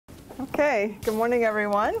Okay, good morning,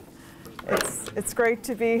 everyone. It's great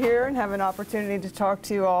to be here and have an opportunity to talk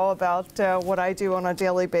to you all about what I do on a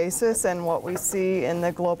daily basis and what we see in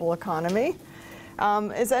the global economy.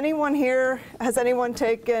 Is anyone here, has anyone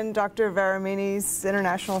taken Dr. Varamini's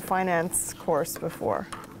International Finance course before?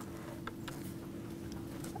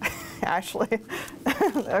 Ashley?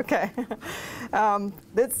 Okay.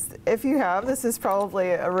 If you have, this is probably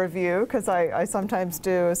a review because I sometimes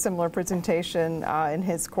do a similar presentation in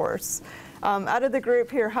his course. Out of the group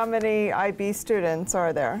here, how many IB students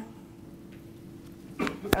are there?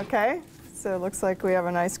 Okay, so it looks like we have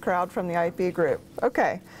a nice crowd from the IB group.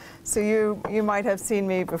 Okay, so you might have seen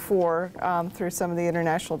me before through some of the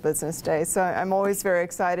International Business Days. So I'm always very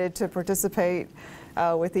excited to participate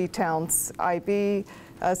with eTown's IB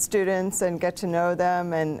students and get to know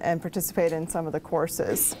them and participate in some of the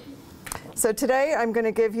courses. So today I'm going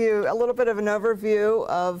to give you a little bit of an overview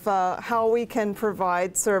of how we can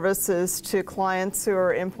provide services to clients who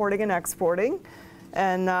are importing and exporting.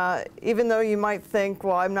 And even though you might think,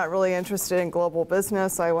 well, I'm not really interested in global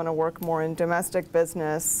business, I want to work more in domestic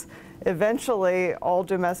business, eventually all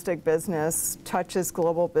domestic business touches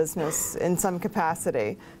global business in some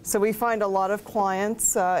capacity. So we find a lot of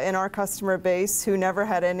clients in our customer base who never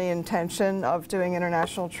had any intention of doing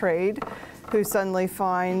international trade, who suddenly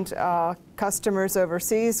find customers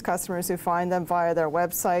overseas, customers who find them via their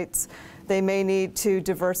websites. They may need to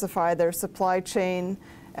diversify their supply chain,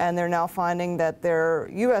 and they're now finding that their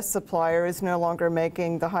U.S. supplier is no longer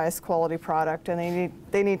making the highest quality product, and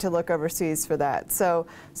they need to look overseas for that. So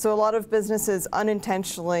a lot of businesses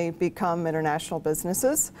unintentionally become international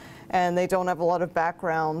businesses, and they don't have a lot of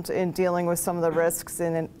background in dealing with some of the risks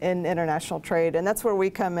in international trade. And that's where we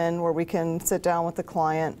come in, where we can sit down with the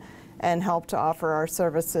client and help to offer our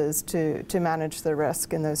services to manage the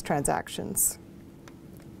risk in those transactions.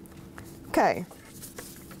 Okay.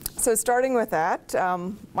 So starting with that,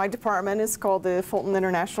 my department is called the Fulton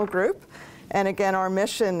International Group. And again, our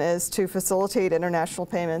mission is to facilitate international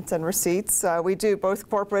payments and receipts. We do both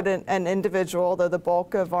corporate and individual, though the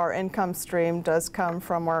bulk of our income stream does come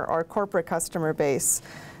from our corporate customer base.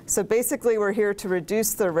 So basically, we're here to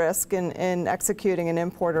reduce the risk in executing an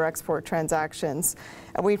import or export transactions.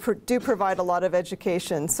 And we do provide a lot of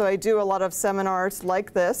education. So I do a lot of seminars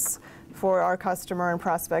like this for our customer and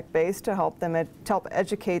prospect base to help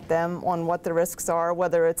educate them on what the risks are,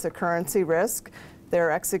 whether it's a currency risk,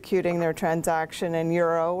 they're executing their transaction in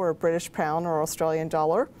euro or British pound or Australian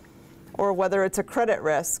dollar, or whether it's a credit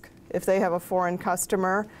risk. If they have a foreign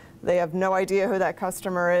customer, they have no idea who that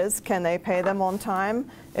customer is. Can they pay them on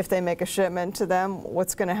time? If they make a shipment to them,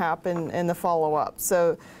 what's going to happen in the follow-up?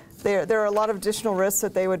 So there are a lot of additional risks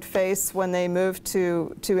that they would face when they move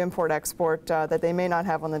to import-export that they may not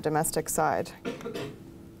have on the domestic side.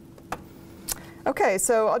 Okay,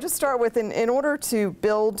 so I'll just start with, in order to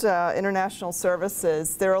build international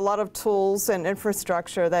services, there are a lot of tools and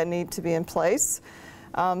infrastructure that need to be in place.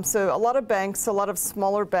 So a lot of banks, a lot of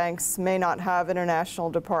smaller banks may not have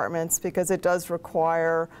international departments because it does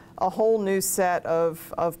require a whole new set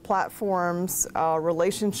of platforms,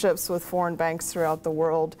 relationships with foreign banks throughout the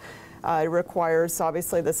world. It requires,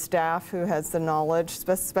 obviously, the staff who has the knowledge,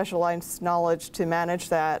 specialized knowledge to manage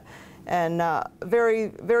that. And a very,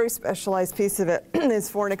 very specialized piece of it is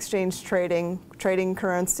foreign exchange trading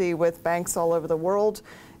currency with banks all over the world,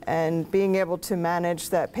 and being able to manage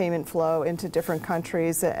that payment flow into different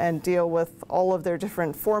countries and deal with all of their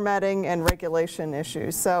different formatting and regulation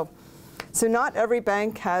issues. So not every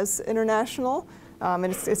bank has international. And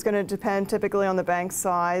it's going to depend typically on the bank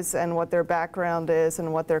size and what their background is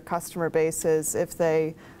and what their customer base is, if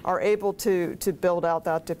they are able to build out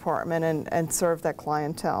that department and serve that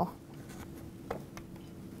clientele.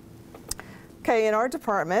 Okay, in our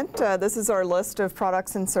department, this is our list of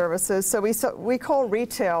products and services. So we call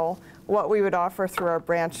retail what we would offer through our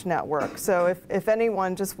branch network. So if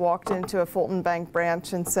anyone just walked into a Fulton Bank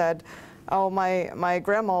branch and said, oh, my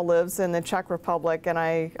grandma lives in the Czech Republic and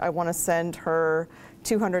I want to send her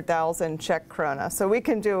 200,000 Czech krona. So we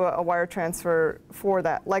can do a wire transfer for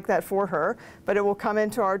that, like that for her, but it will come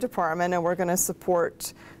into our department and we're going to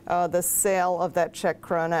support the sale of that Czech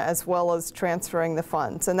krona as well as transferring the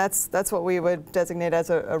funds. And that's what we would designate as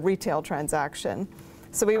a retail transaction.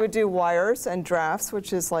 So we would do wires and drafts,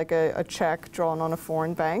 which is like a check drawn on a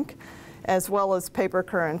foreign bank, as well as paper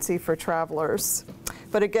currency for travelers.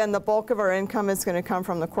 But again, the bulk of our income is going to come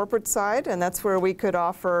from the corporate side, and that's where we could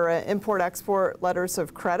offer import-export letters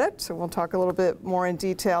of credit. So we'll talk a little bit more in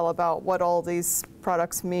detail about what all these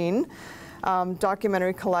products mean.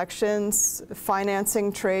 Documentary collections,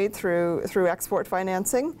 financing trade through export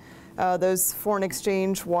financing, those foreign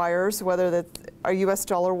exchange wires, whether that a US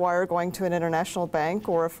dollar wire going to an international bank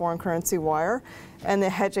or a foreign currency wire, and the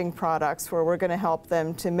hedging products where we're going to help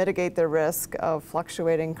them to mitigate the risk of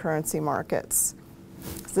fluctuating currency markets.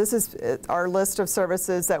 So this is our list of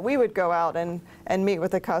services that we would go out and meet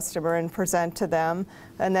with the customer and present to them,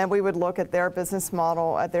 and then we would look at their business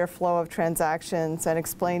model, at their flow of transactions, and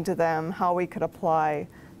explain to them how we could apply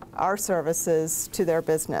our services to their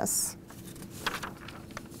business.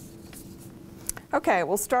 Okay,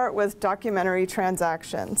 we'll start with documentary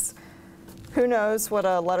transactions. Who knows what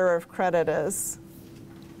a letter of credit is?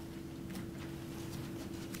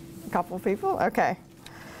 A couple people? Okay.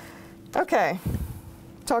 Okay.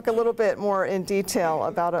 Talk a little bit more in detail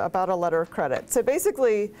about a letter of credit. So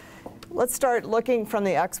basically, let's start looking from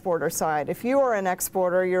the exporter side. If you are an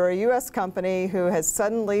exporter, you're a US company who has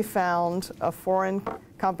suddenly found a foreign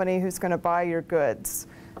company who's going to buy your goods.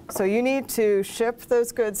 So you need to ship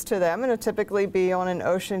those goods to them, and it'll typically be on an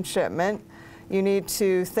ocean shipment. You need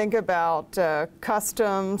to think about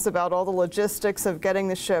customs, about all the logistics of getting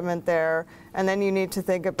the shipment there, and then you need to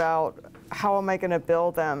think about, how am I going to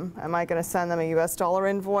bill them? Am I going to send them a US dollar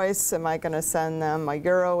invoice? Am I going to send them a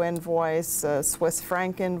euro invoice, a Swiss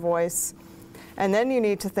franc invoice? And then you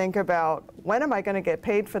need to think about, when am I going to get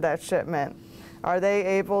paid for that shipment? Are they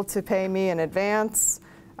able to pay me in advance?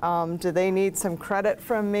 Do they need some credit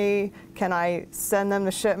from me? Can I send them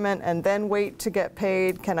the shipment and then wait to get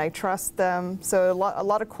paid? Can I trust them? So a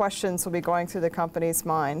lot of questions will be going through the company's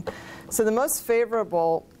mind. So the most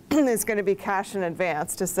favorable is going to be cash in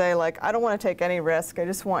advance, to say, like, I don't want to take any risk. I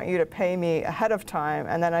just want you to pay me ahead of time,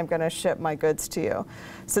 and then I'm going to ship my goods to you.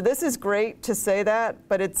 So this is great to say that,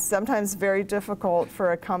 but it's sometimes very difficult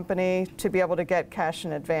for a company to be able to get cash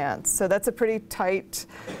in advance. So that's a pretty tight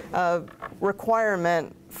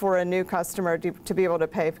requirement for a new customer to be able to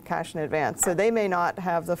pay cash in advance. So they may not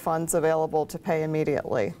have the funds available to pay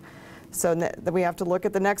immediately. So we have to look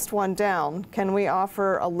at the next one down. Can we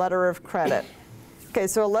offer a letter of credit? Okay,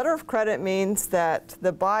 so a letter of credit means that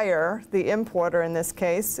the buyer, the importer in this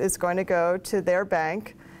case, is going to go to their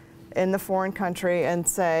bank in the foreign country and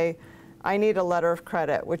say, I need a letter of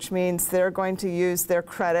credit, which means they're going to use their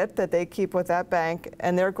credit that they keep with that bank,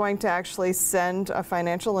 and they're going to actually send a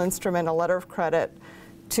financial instrument, a letter of credit,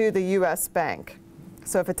 to the US bank.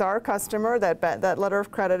 So if it's our customer, that letter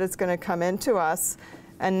of credit is going to come into us,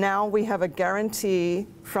 and now we have a guarantee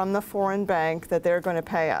from the foreign bank that they're going to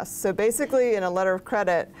pay us. So basically, in a letter of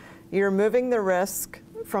credit, you're moving the risk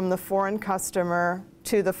from the foreign customer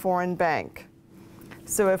to the foreign bank.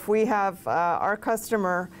 So if we have our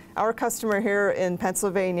customer here in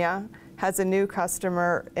Pennsylvania has a new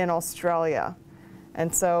customer in Australia.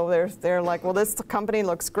 And so they're like, well, this company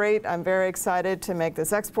looks great. I'm very excited to make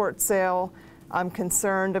this export sale. I'm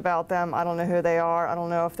concerned about them. I don't know who they are. I don't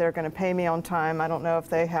know if they're going to pay me on time. I don't know if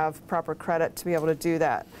they have proper credit to be able to do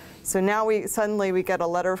that. So now suddenly we get a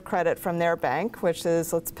letter of credit from their bank, which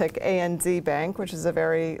is, let's pick ANZ Bank, which is a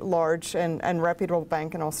very large and reputable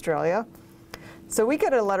bank in Australia. So we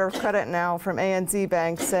get a letter of credit now from ANZ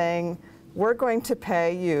Bank saying, we're going to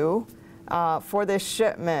pay you for this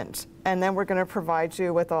shipment, and then we're going to provide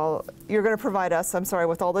you with you're going to provide us,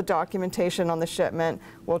 with all the documentation on the shipment.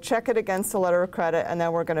 We'll check it against the letter of credit, and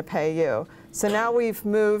then we're going to pay you. So now we've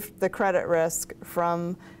moved the credit risk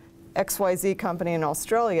from XYZ company in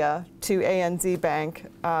Australia to ANZ Bank,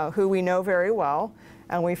 who we know very well,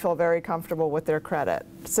 and we feel very comfortable with their credit.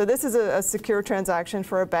 So this is a secure transaction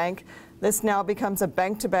for a bank. This now becomes a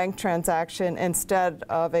bank-to-bank transaction instead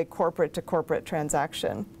of a corporate-to-corporate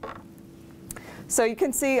transaction. So you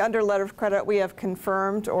can see under letter of credit we have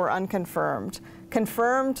confirmed or unconfirmed.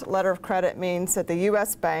 Confirmed letter of credit means that the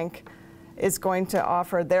US bank is going to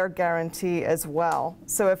offer their guarantee as well.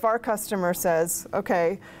 So if our customer says,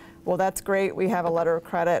 okay, well, that's great, we have a letter of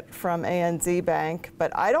credit from ANZ Bank,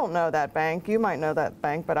 but I don't know that bank, you might know that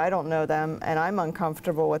bank, but I don't know them, and I'm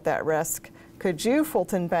uncomfortable with that risk. Could you,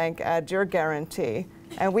 Fulton Bank, add your guarantee?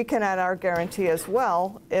 And we can add our guarantee as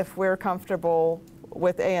well if we're comfortable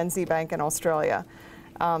with ANZ Bank in Australia.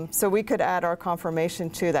 So we could add our confirmation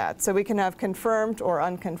to that. So we can have confirmed or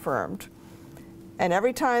unconfirmed. And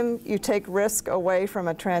every time you take risk away from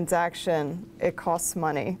a transaction, it costs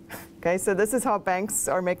money. Okay, so this is how banks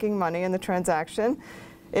are making money in the transaction.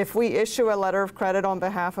 If we issue a letter of credit on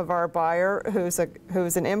behalf of our buyer who's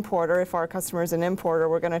an importer, if our customer is an importer,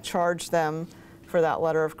 we're going to charge them for that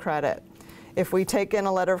letter of credit. If we take in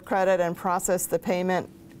a letter of credit and process the payment,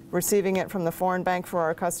 receiving it from the foreign bank for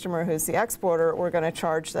our customer who's the exporter, we're going to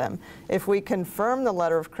charge them. If we confirm the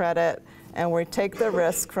letter of credit and we take the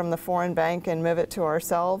risk from the foreign bank and move it to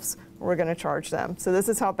ourselves, we're going to charge them. So this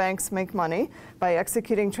is how banks make money, by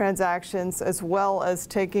executing transactions as well as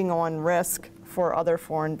taking on risk for other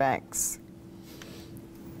foreign banks.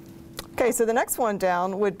 Okay, so the next one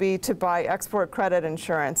down would be to buy export credit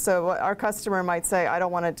insurance. So our customer might say, I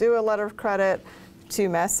don't want to do a letter of credit, too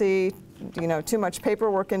messy, too much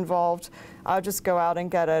paperwork involved. I'll just go out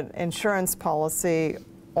and get an insurance policy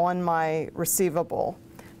on my receivable.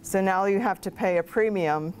 So now you have to pay a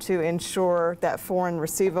premium to insure that foreign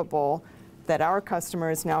receivable that our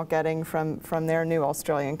customer is now getting from their new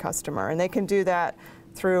Australian customer. And they can do that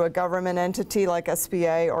through a government entity like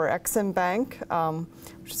SBA or Exim Bank,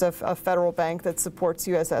 which is a federal bank that supports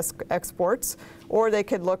U.S. exports, or they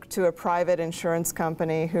could look to a private insurance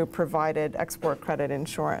company who provided export credit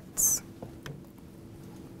insurance.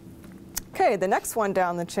 Okay, the next one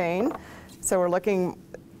down the chain, so we're looking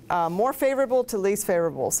more favorable to least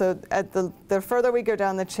favorable. So at the further we go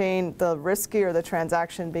down the chain, the riskier the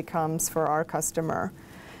transaction becomes for our customer.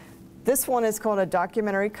 This one is called a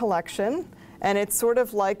documentary collection. And it's sort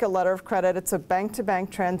of like a letter of credit. It's a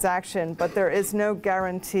bank-to-bank transaction, but there is no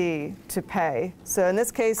guarantee to pay. So in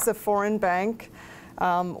this case, the foreign bank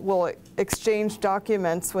will exchange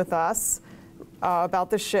documents with us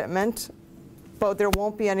about the shipment, but there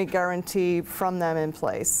won't be any guarantee from them in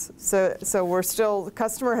place. So the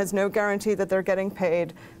customer has no guarantee that they're getting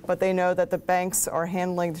paid, but they know that the banks are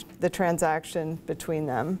handling the transaction between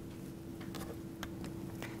them.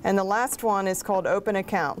 And the last one is called open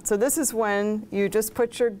account. So this is when you just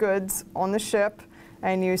put your goods on the ship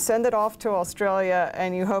and you send it off to Australia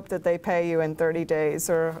and you hope that they pay you in 30 days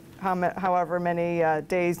or however many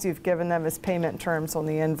days you've given them as payment terms on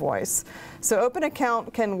the invoice. So open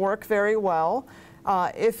account can work very well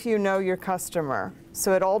if you know your customer.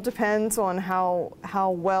 So it all depends on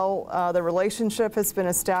how well the relationship has been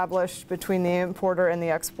established between the importer and the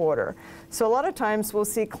exporter. So a lot of times we'll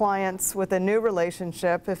see clients with a new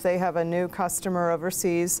relationship, if they have a new customer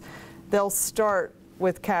overseas, they'll start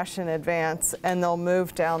with cash in advance and they'll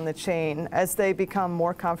move down the chain as they become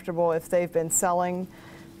more comfortable. If they've been selling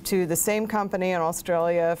to the same company in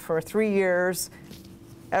Australia for 3 years,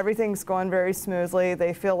 everything's going very smoothly,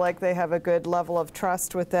 they feel like they have a good level of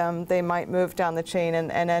trust with them, they might move down the chain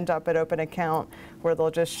and end up at open account where they'll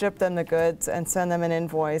just ship them the goods and send them an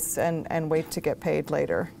invoice and wait to get paid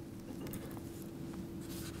later.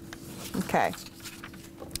 Okay.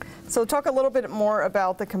 So we'll talk a little bit more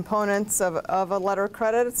about the components of a letter of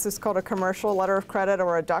credit. It's just called a commercial letter of credit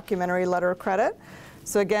or a documentary letter of credit.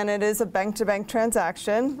 So again, it is a bank-to-bank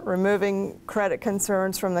transaction, removing credit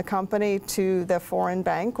concerns from the company to the foreign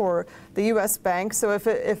bank or the U.S. bank. So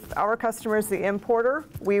if our customer is the importer,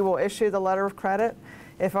 we will issue the letter of credit.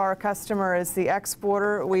 If our customer is the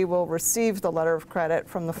exporter, we will receive the letter of credit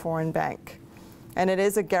from the foreign bank. And it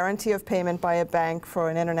is a guarantee of payment by a bank for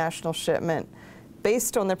an international shipment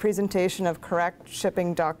based on the presentation of correct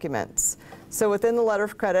shipping documents. So within the letter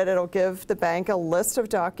of credit, it'll give the bank a list of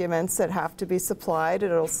documents that have to be supplied.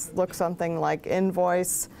 It'll look something like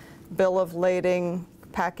invoice, bill of lading,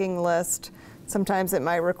 packing list. Sometimes it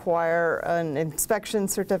might require an inspection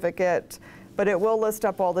certificate, but it will list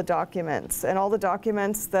up all the documents. And all the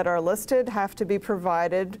documents that are listed have to be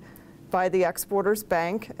provided by the exporter's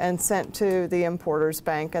bank and sent to the importer's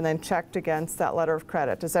bank and then checked against that letter of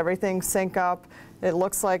credit. Does everything sync up? It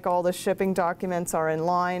looks like all the shipping documents are in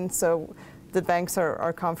line, so the banks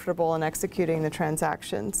are comfortable in executing the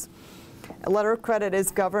transactions. A letter of credit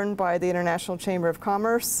is governed by the International Chamber of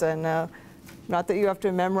Commerce, and not that you have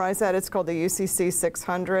to memorize that, it's called the UCC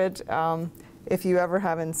 600. If you ever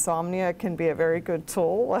have insomnia, it can be a very good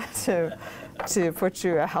tool to put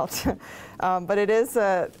you out. But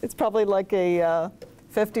it's probably like a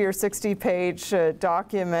 50 or 60 page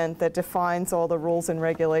document that defines all the rules and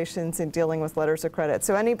regulations in dealing with letters of credit.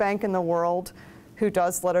 So any bank in the world who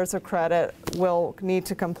does letters of credit will need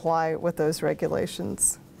to comply with those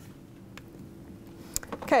regulations.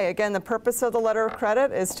 Okay, again, the purpose of the letter of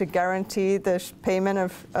credit is to guarantee the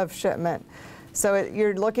payment of shipment. So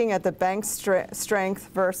you're looking at the bank's strength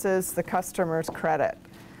versus the customer's credit.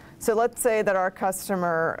 So let's say that our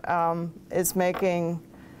customer is making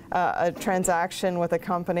a transaction with a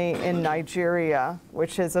company in Nigeria,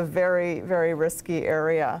 which is a very, very risky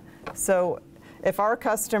area. So if our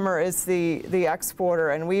customer is the exporter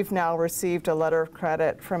and we've now received a letter of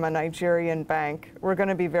credit from a Nigerian bank, we're going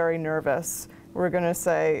to be very nervous. We're going to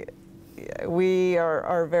say, we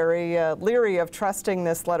are very leery of trusting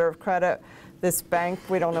this letter of credit. This bank,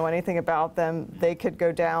 we don't know anything about them. They could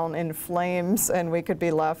go down in flames and we could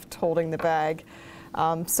be left holding the bag.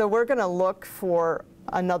 So we're going to look for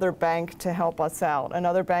another bank to help us out,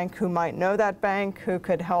 another bank who might know that bank, who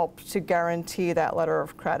could help to guarantee that letter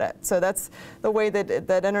of credit. So that's the way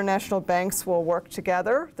that international banks will work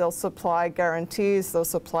together. They'll supply guarantees, they'll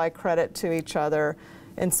supply credit to each other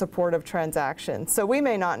in support of transactions. So we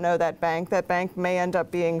may not know that bank may end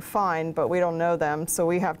up being fine, but we don't know them, so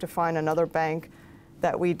we have to find another bank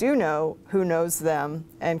that we do know who knows them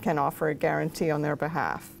and can offer a guarantee on their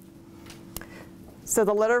behalf. So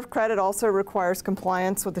the letter of credit also requires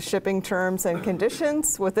compliance with the shipping terms and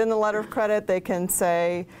conditions. Within the letter of credit, they can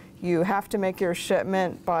say you have to make your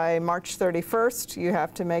shipment by March 31st. You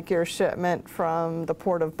have to make your shipment from the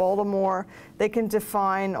Port of Baltimore. They can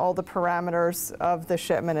define all the parameters of the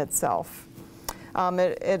shipment itself.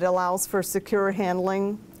 It allows for secure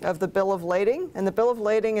handling of the bill of lading. And the bill of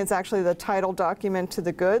lading is actually the title document to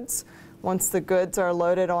the goods. Once the goods are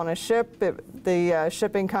loaded on a ship, the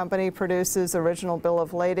shipping company produces original bill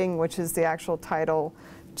of lading, which is the actual title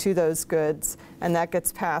to those goods, and that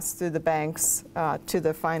gets passed through the banks to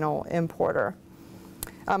the final importer.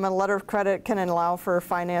 A letter of credit can allow for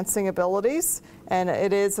financing abilities, and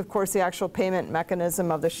it is, of course, the actual payment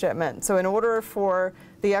mechanism of the shipment. So in order for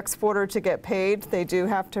the exporter to get paid, they do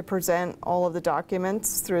have to present all of the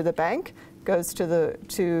documents through the bank. Goes to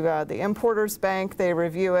the importer's bank, they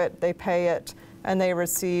review it, they pay it, and they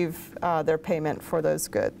receive their payment for those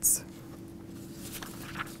goods.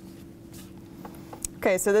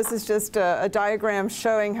 Okay, so this is just a diagram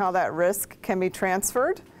showing how that risk can be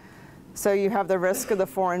transferred. So you have the risk of the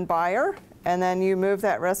foreign buyer, and then you move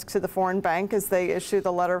that risk to the foreign bank as they issue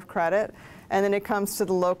the letter of credit, and then it comes to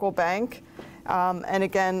the local bank. And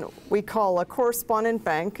again, we call a correspondent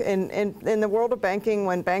bank. In the world of banking,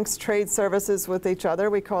 when banks trade services with each other,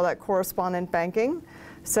 we call that correspondent banking.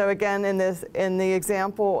 So again, in the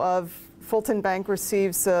example of Fulton Bank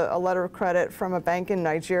receives a letter of credit from a bank in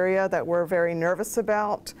Nigeria that we're very nervous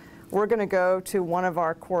about, we're going to go to one of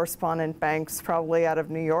our correspondent banks, probably out of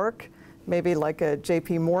New York, maybe like a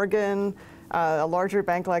JP Morgan, a larger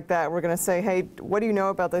bank like that. We're going to say, hey, what do you know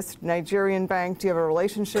about this Nigerian bank? Do you have a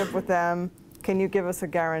relationship with them? Can you give us a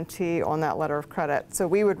guarantee on that letter of credit? So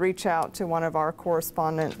we would reach out to one of our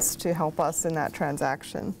correspondents to help us in that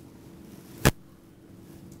transaction.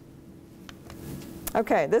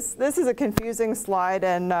 Okay, this is a confusing slide,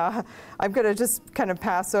 and I'm going to just kind of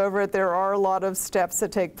pass over it. There are a lot of steps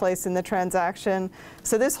that take place in the transaction.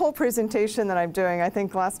 So this whole presentation that I'm doing, I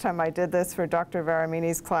think last time I did this for Dr.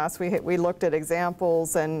 Varamini's class, we looked at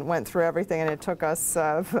examples and went through everything, and it took us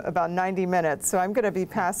about 90 minutes. So I'm going to be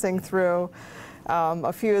passing through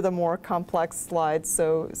a few of the more complex slides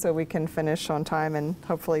so we can finish on time and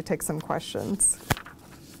hopefully take some questions.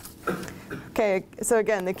 Okay, so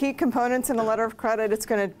again, the key components in a letter of credit, it's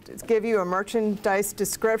going to give you a merchandise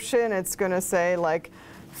description. It's going to say like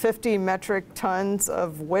 50 metric tons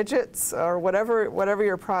of widgets, or whatever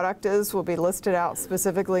your product is will be listed out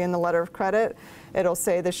specifically in the letter of credit. It'll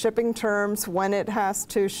say the shipping terms, when it has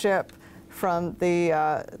to ship from the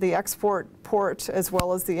export port as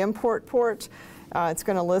well as the import port. It's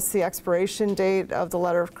going to list the expiration date of the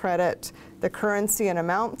letter of credit, the currency and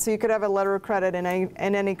amount. So you could have a letter of credit in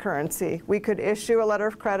any currency. We could issue a letter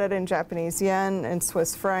of credit in Japanese yen, in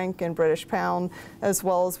Swiss franc, in British pound, as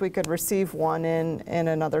well as we could receive one in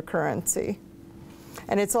another currency.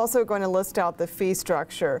 And it's also going to list out the fee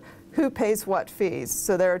structure. Who pays what fees?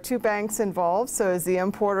 So there are two banks involved. So is the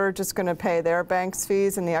importer just going to pay their bank's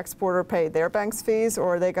fees and the exporter pay their bank's fees,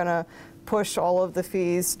 or are they going to push all of the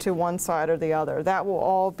fees to one side or the other? That will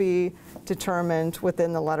all be determined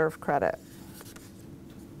within the letter of credit.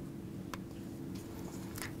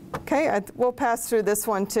 Okay, we'll pass through this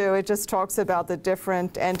one too. It just talks about the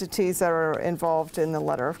different entities that are involved in the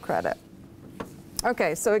letter of credit.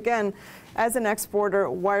 Okay, so again, as an exporter,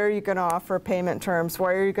 why are you going to offer payment terms?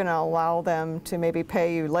 Why are you going to allow them to maybe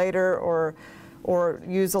pay you later or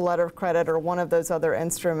use a letter of credit or one of those other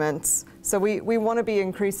instruments? So we want to be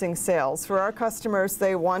increasing sales. For our customers,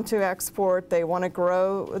 they want to export, they want to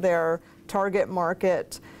grow their target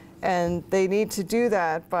market, and they need to do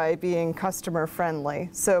that by being customer friendly.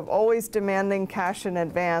 So always demanding cash in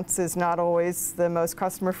advance is not always the most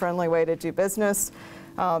customer friendly way to do business.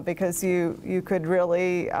 Because you could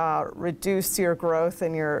really reduce your growth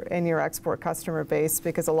in your export customer base,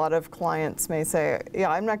 because a lot of clients may say,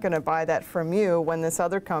 yeah, I'm not going to buy that from you when this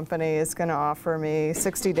other company is going to offer me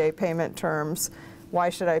 60-day payment terms.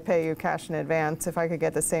 Why should I pay you cash in advance if I could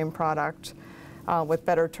get the same product with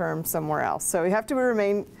better terms somewhere else? So we have to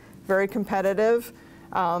remain very competitive.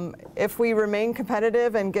 If we remain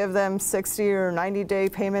competitive and give them 60 or 90-day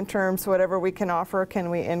payment terms, whatever we can offer, can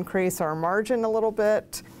we increase our margin a little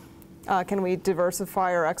bit? Can we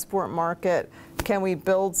diversify our export market? Can we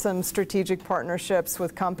build some strategic partnerships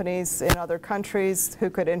with companies in other countries who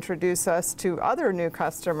could introduce us to other new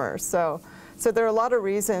customers? So there are a lot of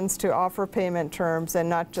reasons to offer payment terms and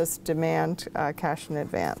not just demand cash in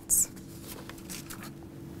advance.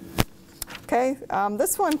 Okay,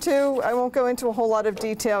 this one too, I won't go into a whole lot of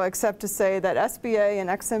detail except to say that SBA and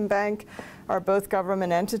Exim Bank are both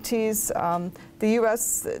government entities. The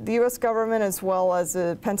U.S. government as well as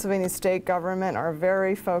the Pennsylvania state government are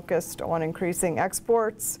very focused on increasing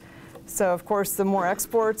exports. So of course, the more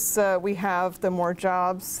exports we have, the more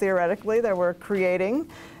jobs theoretically that we're creating.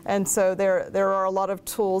 And so there are a lot of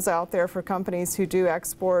tools out there for companies who do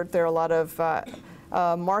export. There are a lot of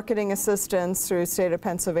marketing assistance through the state of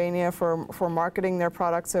Pennsylvania for marketing their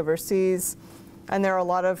products overseas. And there are a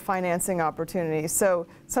lot of financing opportunities. So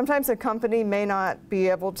sometimes a company may not be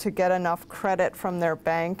able to get enough credit from their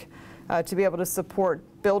bank to be able to support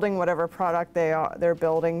building whatever product they're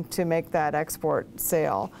building to make that export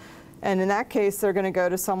sale. And in that case, they're going to go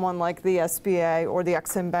to someone like the SBA or the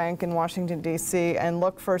Exim Bank in Washington, D.C. and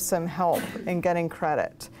look for some help in getting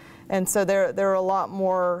credit. And so there are a lot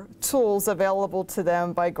more tools available to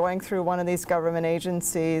them by going through one of these government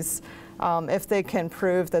agencies if they can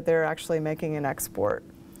prove that they're actually making an export.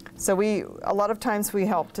 So a lot of times we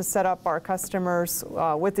help to set up our customers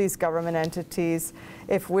with these government entities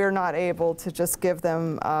if we're not able to just give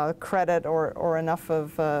them credit or enough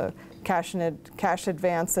of cash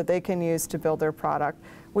advance that they can use to build their product.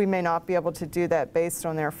 We may not be able to do that based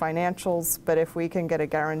on their financials, but if we can get a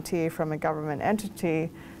guarantee from a government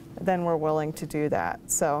entity, then we're willing to do that.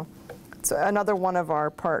 So it's another one of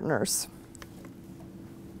our partners.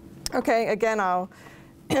 Okay, again, I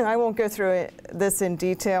won't go through this in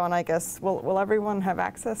detail, and I guess, will everyone have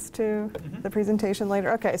access to the presentation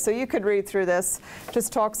later? Okay, so you could read through this.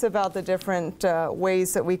 Just talks about the different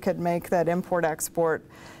ways that we could make that import-export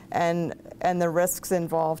and the risks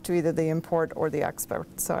involved to either the import or the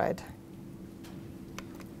export side.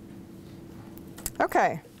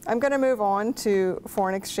 Okay, I'm going to move on to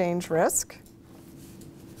foreign exchange risk.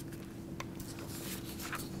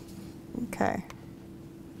 Okay.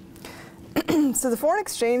 So the foreign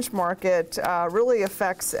exchange market really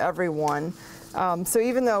affects everyone. So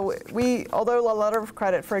even though although a letter of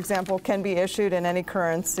credit, for example, can be issued in any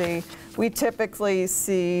currency, we typically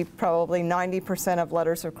see probably 90% of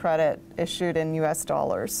letters of credit issued in US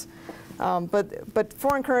dollars. But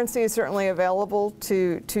foreign currency is certainly available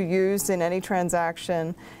to use in any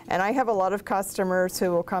transaction. And I have a lot of customers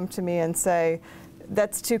who will come to me and say,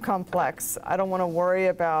 that's too complex. I don't want to worry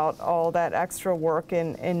about all that extra work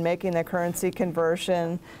in making the currency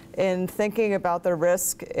conversion, in thinking about the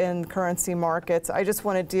risk in currency markets. I just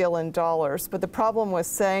want to deal in dollars. But the problem with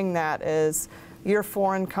saying that is your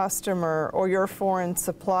foreign customer or your foreign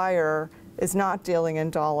supplier is not dealing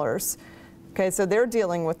in dollars. Okay, so they're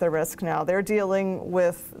dealing with the risk now. They're dealing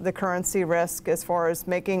with the currency risk as far as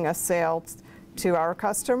making a sale to our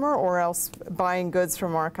customer or else buying goods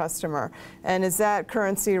from our customer. And is that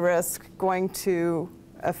currency risk going to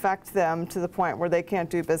affect them to the point where they can't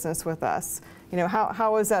do business with us? You know,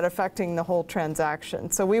 how is that affecting the whole transaction?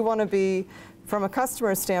 So we want to be, from a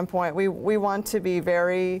customer standpoint, we want to be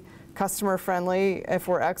very customer friendly if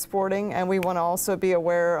we're exporting, and we want to also be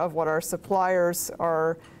aware of what our suppliers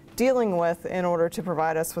are dealing with in order to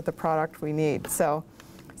provide us with the product we need. So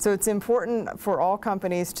it's important for all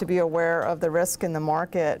companies to be aware of the risk in the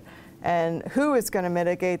market and who is going to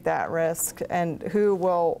mitigate that risk and who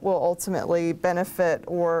will ultimately benefit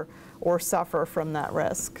or suffer from that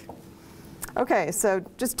risk. Okay, so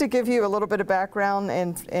just to give you a little bit of background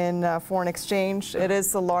in foreign exchange, it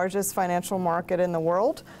is the largest financial market in the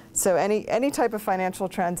world. So any type of financial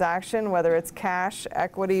transaction, whether it's cash,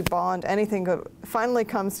 equity, bond, anything, finally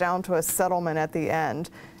comes down to a settlement at the end.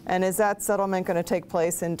 And is that settlement going to take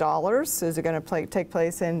place in dollars? Is it going to take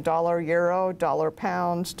place in dollar euro, dollar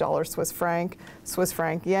pound, dollar Swiss franc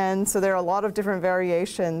yen? So there are a lot of different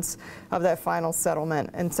variations of that final settlement.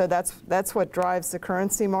 And so that's what drives the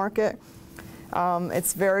currency market.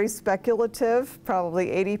 It's very speculative. Probably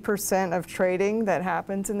 80% of trading that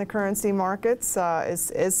happens in the currency markets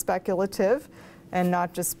is speculative and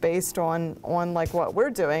not just based on like what we're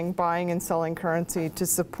doing, buying and selling currency to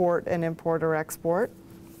support an import or export.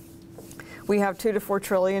 We have $2 to $4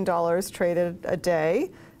 trillion traded a day.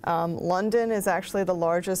 London is actually the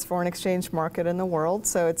largest foreign exchange market in the world,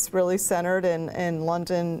 so it's really centered in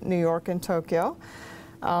London, New York, and Tokyo.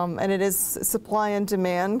 And it is supply and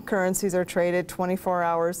demand. Currencies are traded 24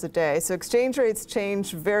 hours a day. So exchange rates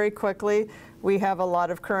change very quickly. We have a lot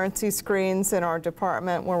of currency screens in our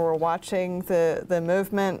department where we're watching the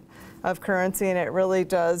movement of currency, and it really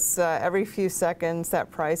does, every few seconds that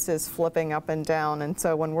price is flipping up and down. And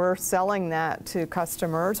so when we're selling that to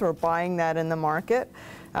customers or buying that in the market,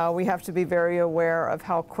 we have to be very aware of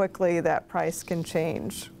how quickly that price can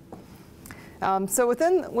change. So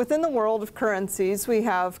within the world of currencies, we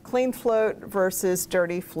have clean float versus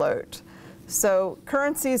dirty float. So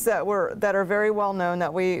currencies that are very well known,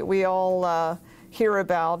 that we all hear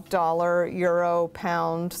about: dollar, euro,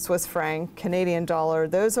 pound, Swiss franc, Canadian dollar.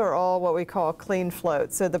 Those are all what we call clean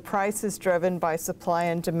float. So the price is driven by supply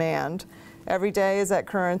and demand. Every day as that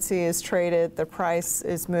currency is traded, the price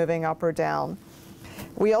is moving up or down.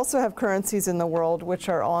 We also have currencies in the world which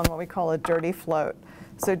are on what we call a dirty float.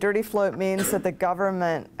 So dirty float means that the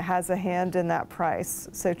government has a hand in that price.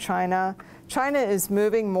 So China is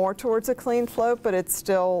moving more towards a clean float, but it's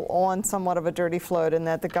still on somewhat of a dirty float in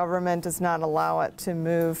that the government does not allow it to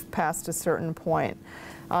move past a certain point.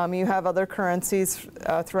 You have other currencies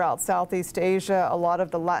throughout Southeast Asia. A lot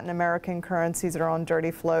of the Latin American currencies are on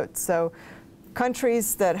dirty floats. So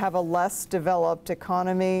countries that have a less developed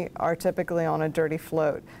economy are typically on a dirty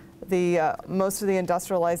float. Most of the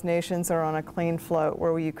industrialized nations are on a clean float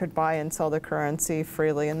where you could buy and sell the currency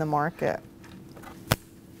freely in the market.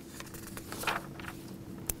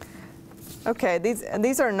 Okay,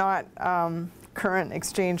 these are not current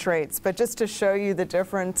exchange rates, but just to show you the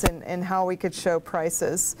difference in how we could show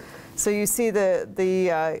prices. So you see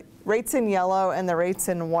the rates in yellow and the rates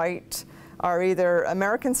in white are either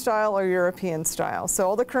American style or European style. So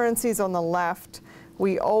all the currencies on the left,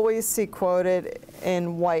 we always see quoted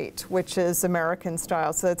in white, which is American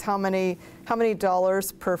style. So that's how many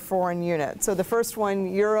dollars per foreign unit. So the first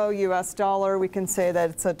one, euro, US dollar, we can say that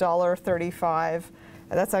it's $1.35.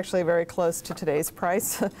 That's actually very close to today's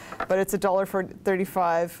price, but it's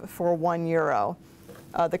 $1.35 for 1 euro.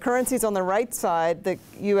 The currencies on the right side, the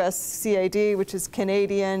US CAD, which is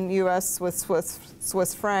Canadian, US with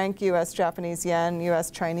Swiss franc, US Japanese yen,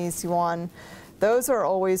 US Chinese yuan, those are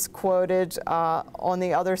always quoted on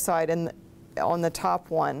the other side on the top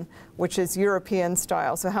one, which is European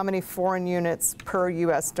style. So how many foreign units per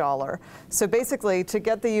US dollar? So basically, to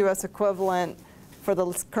get the US equivalent for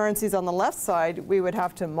the currencies on the left side, we would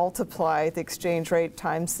have to multiply the exchange rate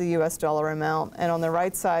times the US dollar amount, and on the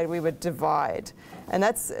right side, we would divide. And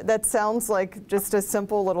that sounds like just a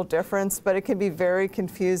simple little difference, but it can be very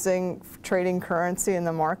confusing trading currency in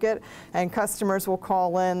the market. And customers will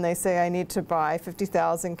call in, they say, I need to buy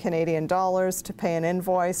 50,000 Canadian dollars to pay an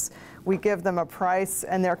invoice. We give them a price,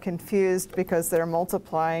 and they're confused because they're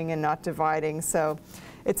multiplying and not dividing. So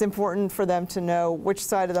it's important for them to know which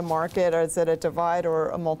side of the market, is it a divide or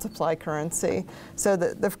a multiply currency. So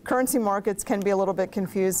the currency markets can be a little bit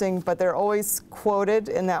confusing, but they're always quoted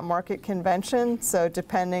in that market convention, so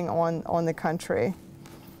depending on the country.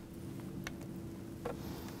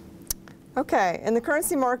 Okay, in the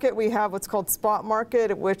currency market we have what's called spot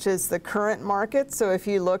market, which is the current market. So if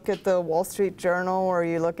you look at the Wall Street Journal, or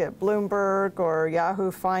you look at Bloomberg or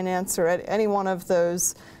Yahoo Finance, or at any one of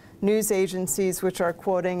those news agencies which are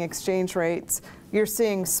quoting exchange rates, you're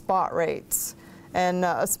seeing spot rates. And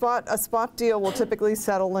a spot deal will typically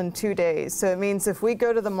settle in 2 days. So it means if we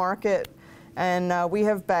go to the market, and we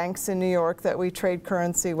have banks in New York that we trade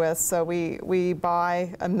currency with, so we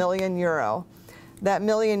buy €1 million. That €1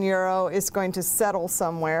 million is going to settle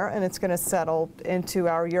somewhere, and it's going to settle into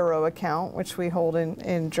our euro account, which we hold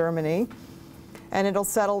in Germany. And it'll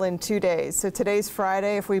settle in 2 days. So today's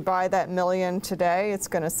Friday. If we buy that $1 million today, it's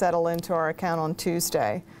going to settle into our account on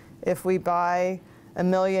Tuesday. If we buy $1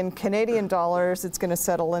 million Canadian dollars, it's going to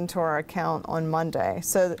settle into our account on Monday.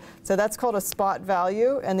 So that's called a spot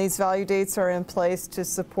value, and these value dates are in place to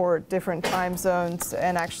support different time zones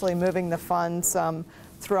and actually moving the funds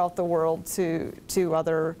throughout the world to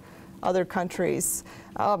other countries.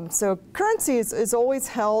 So currency is always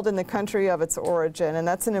held in the country of its origin, and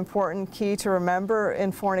that's an important key to remember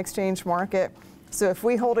in foreign exchange market. So if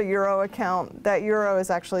we hold a euro account, that euro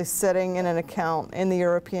is actually sitting in an account in the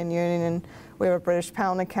European Union. We have a British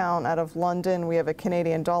pound account out of London, we have a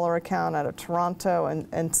Canadian dollar account out of Toronto,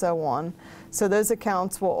 and so on. So those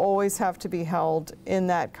accounts will always have to be held in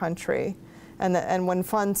that country. And when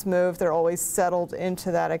funds move, they're always settled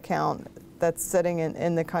into that account that's sitting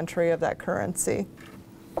in the country of that currency.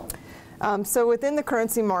 So within the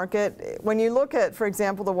currency market, when you look at, for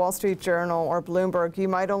example, the Wall Street Journal or Bloomberg, you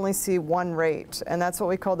might only see one rate, and that's what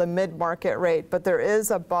we call the mid-market rate, but there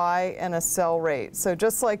is a buy and a sell rate. So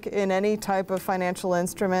just like in any type of financial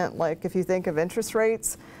instrument, like if you think of interest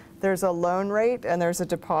rates, there's a loan rate and there's a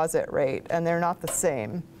deposit rate, and they're not the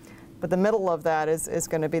same. But the middle of that is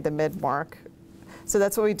going to be the mid-mark. So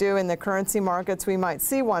that's what we do in the currency markets. We might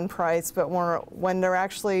see one price, but when they're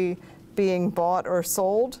actually being bought or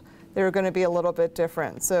sold, they're going to be a little bit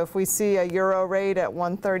different. So if we see a euro rate at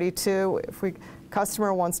 132, if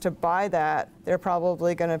customer wants to buy that, they're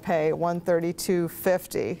probably going to pay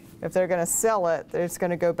 132.50. If they're going to sell it, it's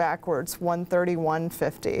going to go backwards,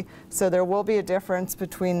 131.50. So there will be a difference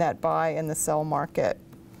between that buy and the sell market.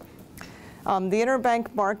 The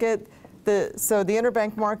interbank market, the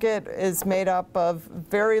interbank market is made up of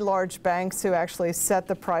very large banks who actually set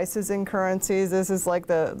the prices in currencies. This is like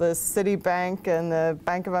the Citibank and the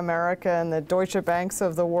Bank of America and the Deutsche Banks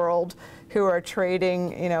of the world, who are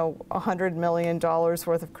trading, $100 million worth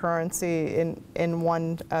of currency in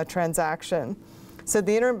one transaction. So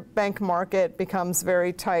the interbank market becomes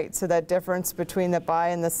very tight. So that difference between the buy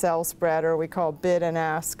and the sell spread, or we call bid and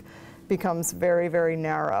ask, becomes very, very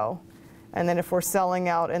narrow. And then if we're selling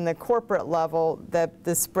out in the corporate level, that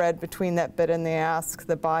the spread between that bid and the ask,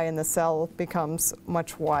 the buy and the sell, becomes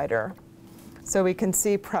much wider. So we can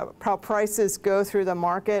see how prices go through the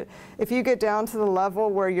market. If you get down to the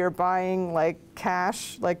level where you're buying like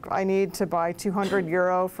cash, like I need to buy 200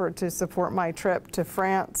 euro to support my trip to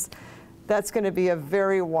France, that's going to be a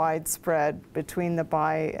very wide spread between the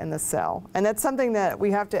buy and the sell. And that's something that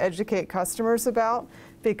we have to educate customers about,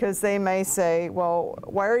 because they may say, well,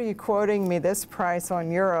 why are you quoting me this price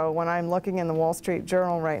on euro when I'm looking in the Wall Street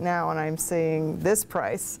Journal right now and I'm seeing this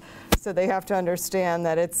price? So they have to understand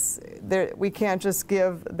that we can't just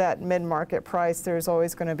give that mid-market price. There's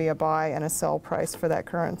always going to be a buy and a sell price for that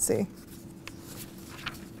currency.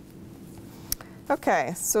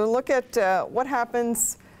 Okay, so look at what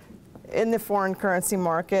happens in the foreign currency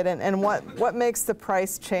market and what makes the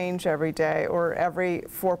price change every day or every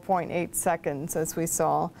 4.8 seconds, as we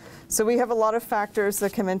saw. So we have a lot of factors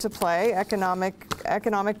that come into play: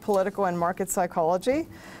 economic, political, and market psychology.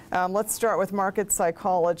 Let's start with market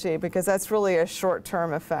psychology, because that's really a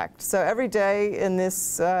short-term effect. So every day in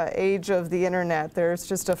this age of the internet, there's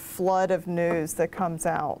just a flood of news that comes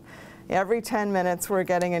out. Every 10 minutes we're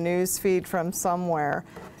getting a news feed from somewhere.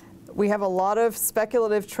 We have a lot of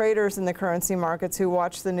speculative traders in the currency markets who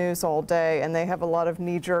watch the news all day, and they have a lot of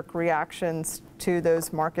knee-jerk reactions to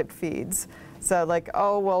those market feeds. So like,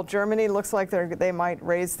 oh, well, Germany looks like they might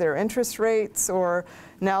raise their interest rates, or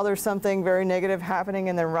now there's something very negative happening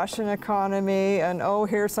in the Russian economy, and oh,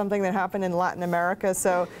 here's something that happened in Latin America.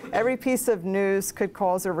 So every piece of news could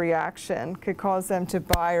cause a reaction, could cause them to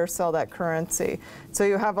buy or sell that currency. So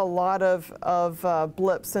you have a lot of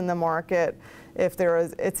blips in the market.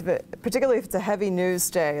 Particularly if it's a heavy news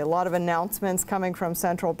day, a lot of announcements coming from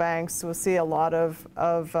central banks, we'll see a lot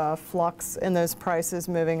of flux in those prices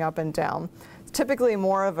moving up and down. It's typically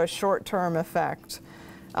more of a short-term effect.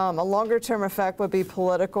 A longer-term effect would be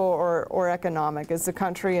political or economic. Is the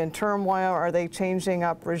country in turmoil? Are they changing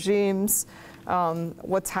up regimes?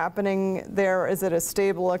 What's happening there? Is it a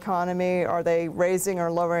stable economy? Are they raising or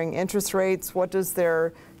lowering interest rates? What does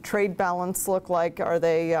their trade balance look like? Are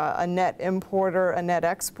they a net importer, a net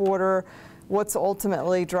exporter? What's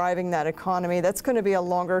ultimately driving that economy? That's going to be a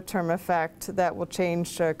longer-term effect that will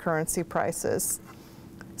change currency prices.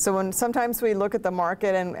 So sometimes we look at the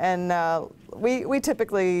market and we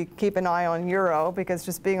typically keep an eye on euro, because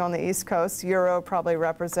just being on the East Coast, euro probably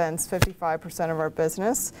represents 55% of our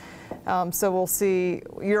business. So we'll see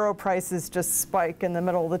euro prices just spike in the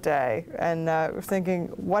middle of the day, and we're thinking,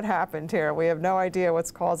 what happened here? We have no idea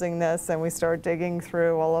what's causing this, and we start digging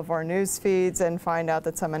through all of our news feeds and find out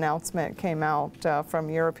that some announcement came out from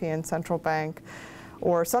European Central Bank.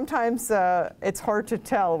 Or sometimes it's hard to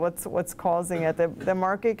tell what's causing it. The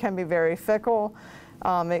market can be very fickle.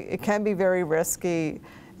 It can be very risky.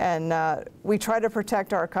 And we try to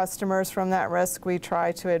protect our customers from that risk. We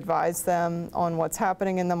try to advise them on what's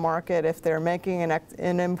happening in the market. If they're making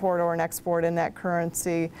an import or an export in that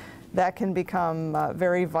currency, that can become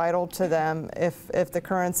very vital to them. If the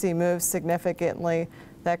currency moves significantly,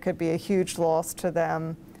 that could be a huge loss to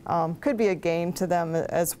them. Could be a gain to them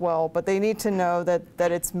as well, but they need to know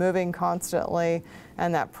that it's moving constantly,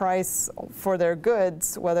 and that price for their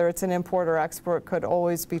goods, whether it's an import or export, could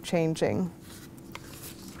always be changing.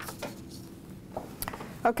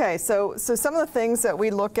 Okay, so some of the things that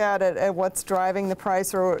we look at what's driving the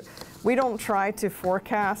price, or we don't try to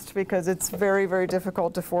forecast, because it's very, very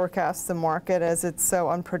difficult to forecast the market as it's so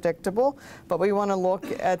unpredictable, but we want to look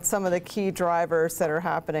at some of the key drivers that are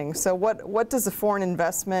happening. So what does a foreign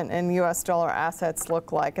investment in US dollar assets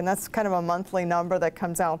look like? And that's kind of a monthly number that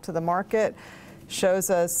comes out to the market. Shows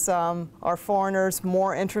us are foreigners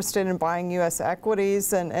more interested in buying US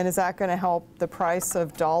equities, and is that going to help the price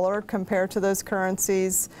of dollar compared to those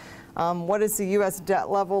currencies? What does the US debt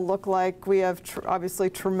level look like? We have obviously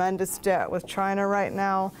tremendous debt with China right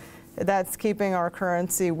now, That's keeping our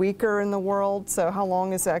currency weaker in the world. So how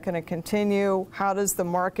long is that going to continue? How does the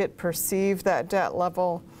market perceive that debt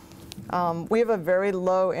level? We have a very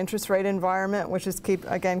low interest rate environment, which is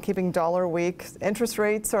keeping dollar weak. Interest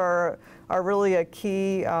rates are really a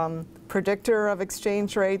key predictor of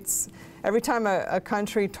exchange rates. Every time a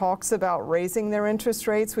country talks about raising their interest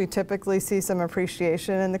rates, we typically see some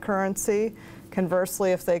appreciation in the currency.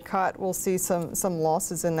 Conversely, if they cut, we'll see some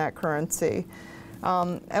losses in that currency.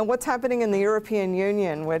 And what's happening in the European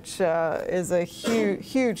Union, which is a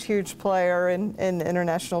huge player in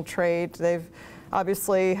international trade. They've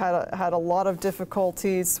obviously had a lot of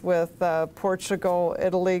difficulties with Portugal,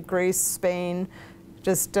 Italy, Greece, Spain.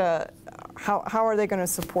 Just how are they going to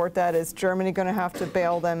support that? Is Germany going to have to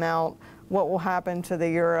bail them out? What will happen to the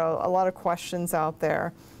euro? A lot of questions out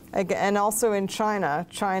there. And also in China.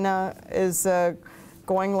 China is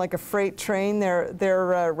going like a freight train.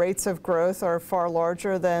 Their rates of growth are far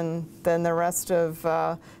larger than the rest of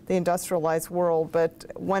the industrialized world. But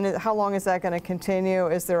how long is that going to continue?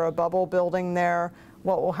 Is there a bubble building there?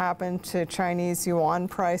 What will happen to Chinese yuan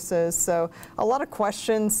prices? So a lot of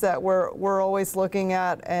questions that we're always looking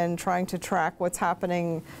at and trying to track what's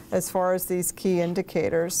happening as far as these key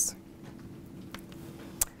indicators.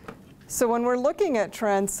 So when we're looking at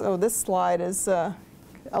trends, this slide is a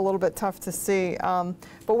little bit tough to see,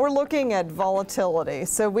 but we're looking at volatility.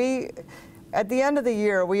 So at the end of the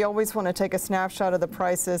year, we always want to take a snapshot of the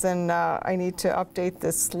prices, and I need to update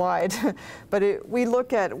this slide. But we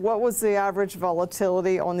look at what was the average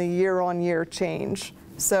volatility on the year-on-year change.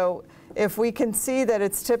 So if we can see that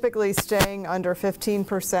it's typically staying under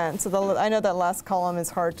 15%, so I know that last column is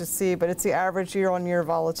hard to see, but it's the average year-on-year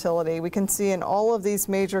volatility. We can see in all of these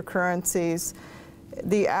major currencies,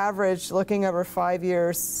 the average, looking over 5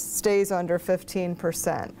 years, stays under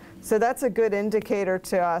 15%. So that's a good indicator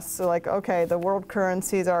to us. So like, okay, the world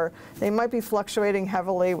currencies they might be fluctuating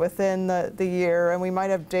heavily within the year, and we might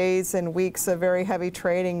have days and weeks of very heavy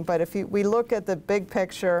trading. But if we look at the big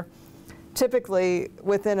picture, typically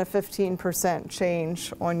within a 15%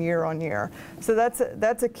 change on year. So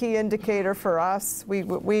that's a key indicator for us. We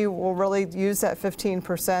will really use that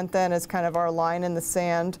 15% then as kind of our line in the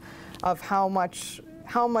sand of how much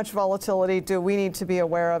volatility do we need to be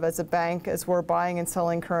aware of as a bank as we're buying and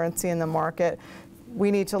selling currency in the market.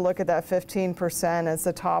 We need to look at that 15% as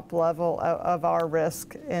the top level of our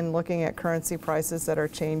risk in looking at currency prices that are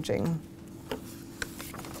changing.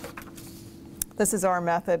 This is our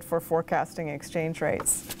method for forecasting exchange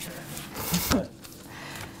rates.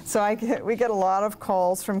 So we get a lot of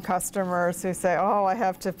calls from customers who say, oh, I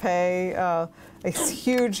have to pay a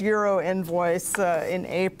huge euro invoice in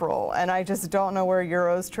April, and I just don't know where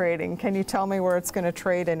euro's trading. Can you tell me where it's going to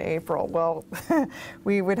trade in April? Well,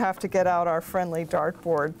 we would have to get out our friendly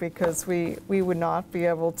dartboard because we would not be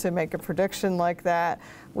able to make a prediction like that.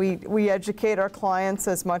 We educate our clients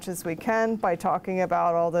as much as we can by talking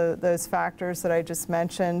about all those factors that I just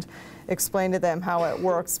mentioned, explain to them how it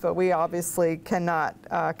works, but we obviously cannot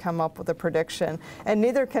come up with a prediction. And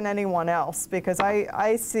neither can anyone else, because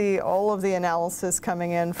I see all of the analysis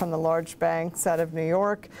coming in from the large banks out of New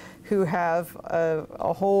York who have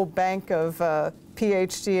a whole bank of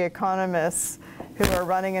PhD economists who are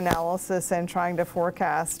running analysis and trying to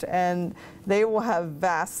forecast, and they will have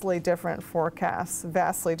vastly different forecasts,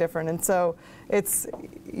 vastly different. And so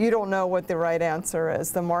you don't know what the right answer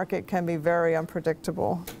is. The market can be very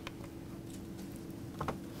unpredictable.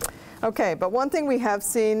 Okay, but one thing we have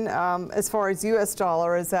seen as far as US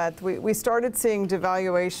dollar is that we started seeing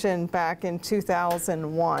devaluation back in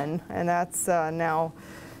 2001, and that's now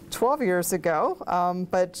 12 years ago.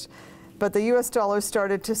 But the US dollar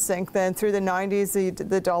started to sink then. Through the 90s,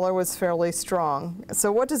 the dollar was fairly strong.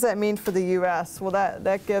 So what does that mean for the US? Well,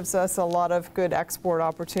 that gives us a lot of good export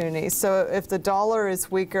opportunities. So if the dollar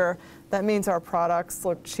is weaker, that means our products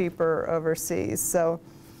look cheaper overseas. So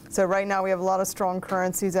right now we have a lot of strong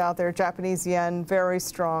currencies out there. Japanese yen, very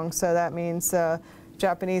strong. So that means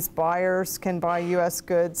Japanese buyers can buy US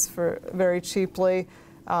goods for very cheaply.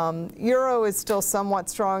 Euro is still somewhat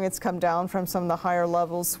strong. It's come down from some of the higher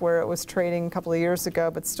levels where it was trading a couple of years ago,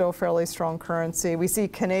 but still fairly strong currency. We see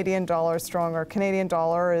Canadian dollar stronger. Canadian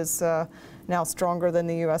dollar is now stronger than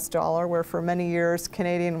the US dollar, where for many years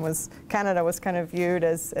Canada was kind of viewed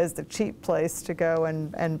as the cheap place to go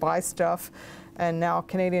and buy stuff. And now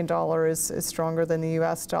Canadian dollar is stronger than the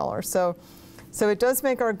US dollar. So it does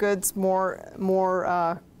make our goods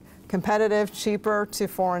more competitive, cheaper to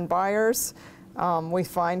foreign buyers. We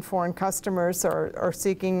find foreign customers are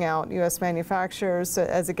seeking out US manufacturers.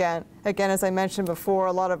 As I mentioned before,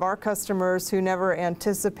 a lot of our customers who never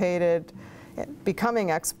anticipated becoming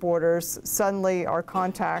exporters suddenly are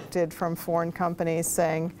contacted from foreign companies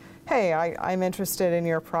saying, hey, I'm interested in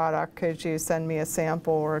your product. Could you send me a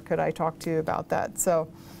sample, or could I talk to you about that? So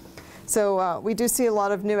we do see a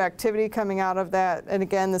lot of new activity coming out of that. And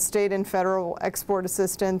again, the state and federal export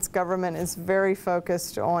assistance government is very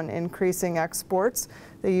focused on increasing exports.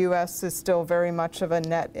 The U.S. is still very much of a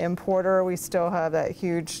net importer. We still have that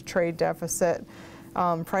huge trade deficit,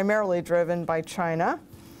 primarily driven by China.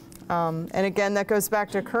 And again, that goes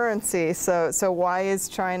back to currency. So why is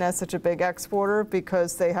China such a big exporter?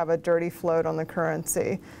 Because they have a dirty float on the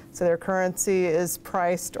currency. So their currency is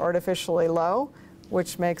priced artificially low,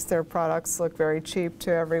 which makes their products look very cheap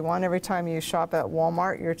to everyone. Every time you shop at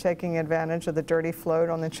Walmart, you're taking advantage of the dirty float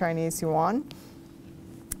on the Chinese yuan.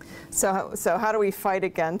 So how do we fight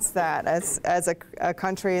against that? As a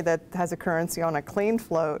country that has a currency on a clean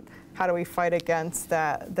float, how do we fight against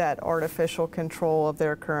that artificial control of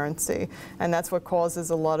their currency? And that's what causes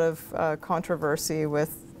a lot of controversy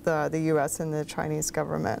with the U.S. and the Chinese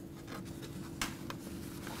government.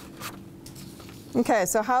 Okay,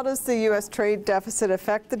 so how does the U.S. trade deficit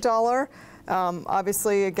affect the dollar?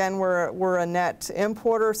 Obviously, again, we're a net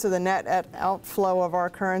importer, so the net outflow of our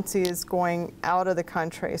currency is going out of the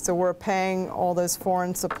country. So we're paying all those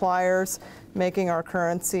foreign suppliers, making our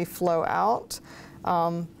currency flow out.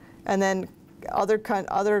 And then other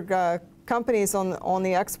companies on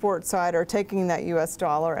the export side are taking that U.S.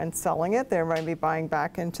 dollar and selling it. They might be buying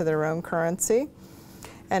back into their own currency.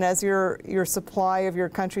 And as your supply of your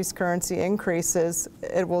country's currency increases,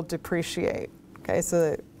 it will depreciate. Okay,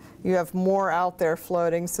 so you have more out there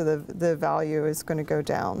floating, so the value is going to go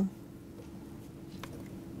down.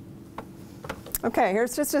 Okay,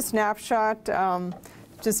 here's just a snapshot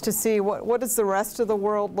just to see what does the rest of the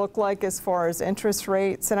world look like as far as interest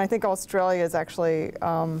rates. And I think Australia is actually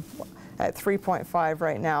at 3.5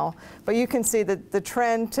 right now. But you can see that the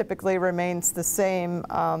trend typically remains the same.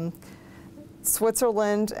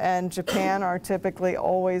 Switzerland and Japan are typically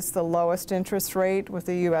always the lowest interest rate, with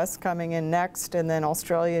the U.S. coming in next, and then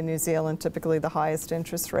Australia and New Zealand typically the highest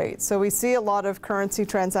interest rate. So we see a lot of currency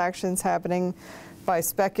transactions happening by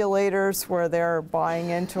speculators where they're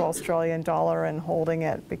buying into Australian dollar and holding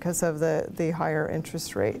it because of the higher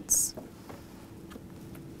interest rates.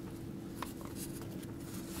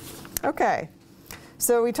 Okay,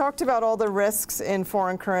 so we talked about all the risks in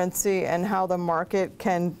foreign currency and how the market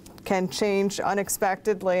can change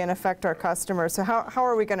unexpectedly and affect our customers. So how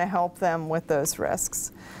are we going to help them with those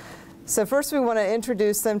risks? So first we want to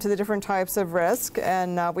introduce them to the different types of risk,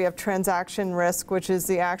 and we have transaction risk, which is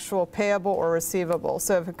the actual payable or receivable.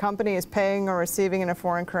 So if a company is paying or receiving in a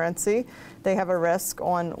foreign currency, they have a risk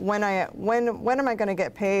on when am I going to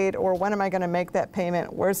get paid, or when am I going to make that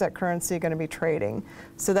payment, where's that currency going to be trading.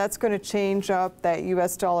 So that's going to change up that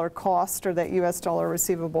US dollar cost or that US dollar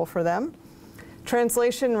receivable for them.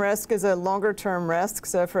 Translation risk is a longer term risk.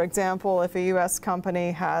 So for example, if a US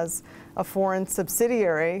company has a foreign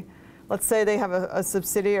subsidiary, let's say they have a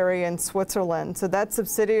subsidiary in Switzerland. So that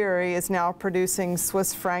subsidiary is now producing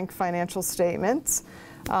Swiss franc financial statements,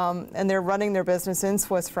 and they're running their business in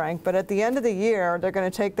Swiss franc. But at the end of the year, they're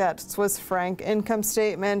going to take that Swiss franc income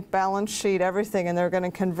statement, balance sheet, everything, and they're going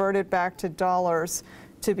to convert it back to dollars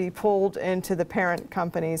to be pulled into the parent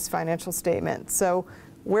company's financial statement. So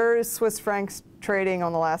where is Swiss francs trading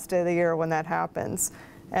on the last day of the year when that happens?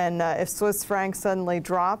 And if Swiss franc suddenly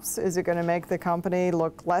drops, is it going to make the company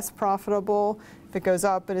look less profitable? If it goes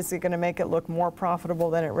up, is it going to make it look more profitable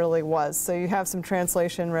than it really was? So you have some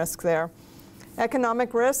translation risk there.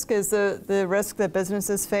 Economic risk is the risk that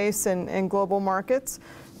businesses face in global markets.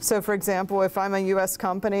 So for example, if I'm a US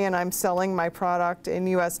company and I'm selling my product in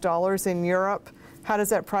US dollars in Europe, how does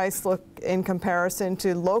that price look in comparison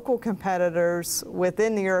to local competitors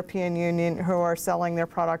within the European Union who are selling their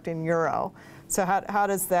product in euro? So how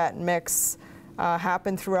does that mix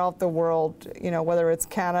happen throughout the world, whether it's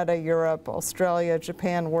Canada, Europe, Australia,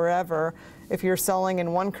 Japan, wherever? If you're selling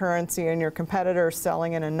in one currency and your competitor is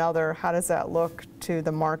selling in another, how does that look to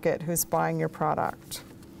the market who's buying your product?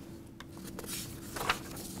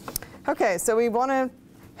 Okay, so we want to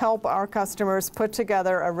help our customers put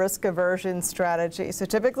together a risk aversion strategy. So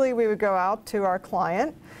typically we would go out to our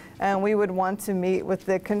client and we would want to meet with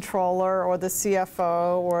the controller or the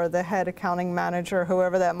CFO or the head accounting manager,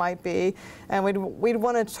 whoever that might be, and we'd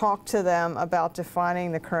want to talk to them about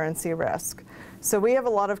defining the currency risk. So we have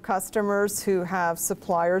a lot of customers who have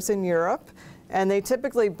suppliers in Europe, and they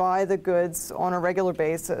typically buy the goods on a regular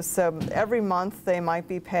basis. So every month they might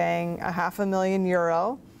be paying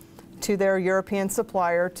 €500,000 to their European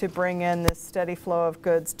supplier to bring in this steady flow of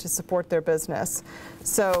goods to support their business.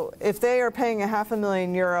 So if they are paying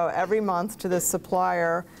 €500,000 every month to this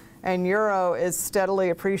supplier, and euro is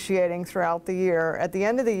steadily appreciating throughout the year, at the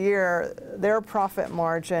end of the year, their profit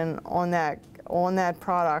margin on that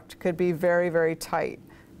product could be very, very tight,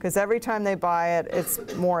 because every time they buy it,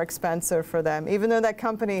 it's more expensive for them. Even though that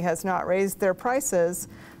company has not raised their prices,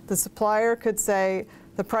 the supplier could say,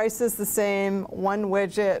 the price is the same, one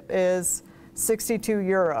widget is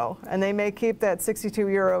 €62, and they may keep that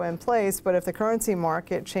 €62 in place, but if the currency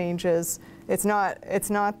market changes, it's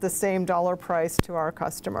not the same dollar price to our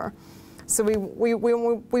customer. So we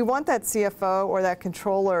want that CFO or that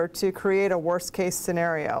controller to create a worst case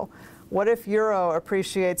scenario. What if euro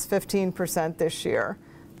appreciates 15% this year?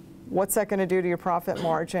 What's that going to do to your profit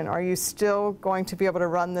margin? Are you still going to be able to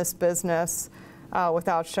run this business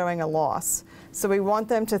without showing a loss? So we want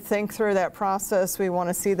them to think through that process. We want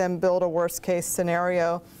to see them build a worst case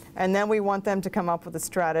scenario, and then we want them to come up with a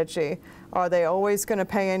strategy. Are they always going to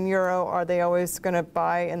pay in euro? Are they always going to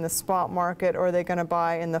buy in the spot market? Or are they going to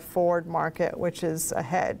buy in the forward market, which is a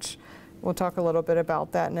hedge? We'll talk a little bit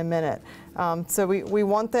about that in a minute. So we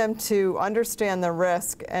want them to understand the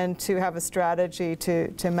risk and to have a strategy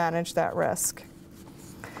to manage that risk.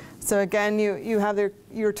 So again, you have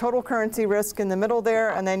your total currency risk in the middle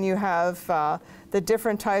there, and then you have the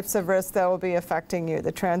different types of risk that will be affecting you: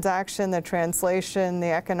 the transaction, the translation,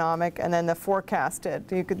 the economic, and then the forecasted.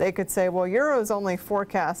 They could say, well, euro is only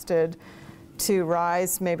forecasted to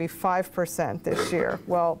rise maybe 5% this year.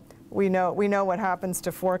 Well, we know what happens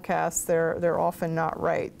to forecasts. They're often not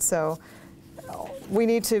right. So we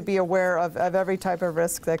need to be aware of every type of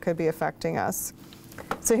risk that could be affecting us.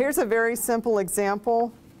 So here's a very simple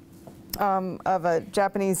example of a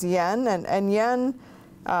Japanese yen, and yen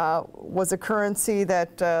was a currency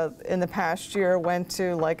that in the past year went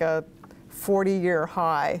to like a 40-year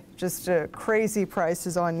high, just crazy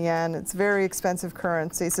prices on yen. It's very expensive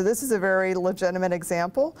currency. So this is a very legitimate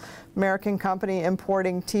example. American company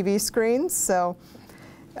importing TV screens. So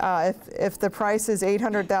if the price is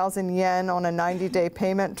 800,000 yen on a 90-day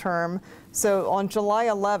payment term, so on July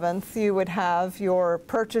 11th, you would have your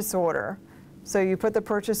purchase order. So you put the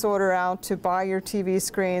purchase order out to buy your TV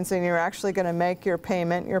screens, and you're actually going to make your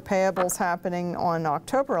payment. Your payable's happening on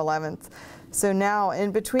October 11th. So now,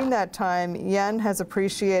 in between that time, yen has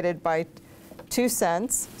appreciated by 2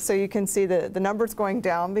 cents. So you can see the number's going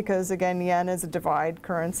down because, again, yen is a divide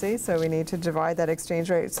currency. So we need to divide that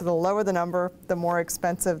exchange rate. So the lower the number, the more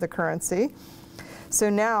expensive the currency. So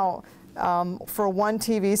now, for one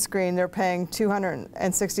TV screen, they're paying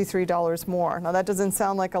 $263 more. Now that doesn't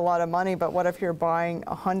sound like a lot of money, but what if you're buying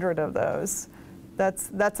 100 of those?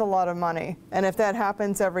 That's a lot of money. And if that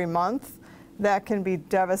happens every month, that can be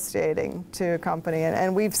devastating to a company.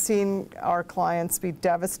 And we've seen our clients be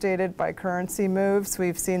devastated by currency moves.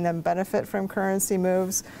 We've seen them benefit from currency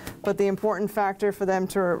moves. But the important factor for them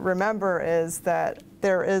to remember is that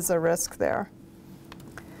there is a risk there.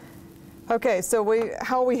 Okay, so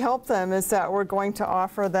how we help them is that we're going to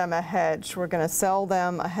offer them a hedge. We're going to sell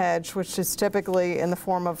them a hedge, which is typically in the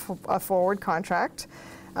form of a forward contract.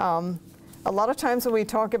 A lot of times when we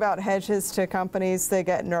talk about hedges to companies, they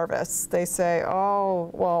get nervous. They say, oh,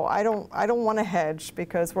 well, I don't want to hedge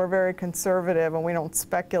because we're very conservative and we don't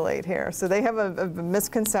speculate here. So they have a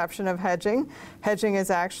misconception of hedging. Hedging is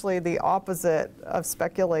actually the opposite of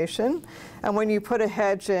speculation. And when you put a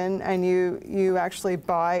hedge in and you actually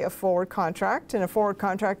buy a forward contract, and a forward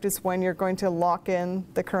contract is when you're going to lock in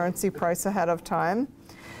the currency price ahead of time,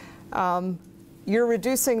 you're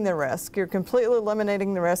reducing the risk. You're completely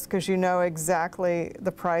eliminating the risk because you know exactly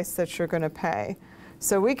the price that you're going to pay.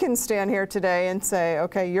 So we can stand here today and say,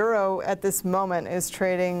 okay, euro at this moment is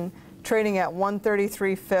trading at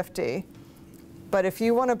 133.50. But if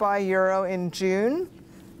you want to buy euro in June,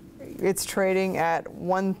 it's trading at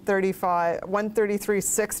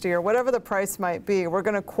 133.60 or whatever the price might be. We're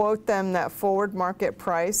going to quote them that forward market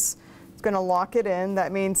price. It's going to lock it in.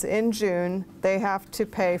 That means in June, they have to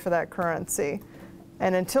pay for that currency.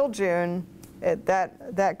 And until June,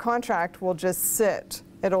 that contract will just sit.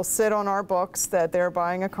 It'll sit on our books that they're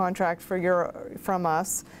buying a contract for euro from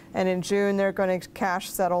us. And in June, they're going to cash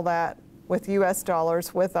settle that with US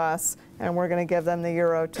dollars with us, and we're going to give them the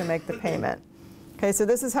euro to make the payment. Okay, so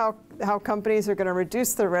this is how companies are going to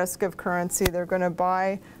reduce the risk of currency. They're going to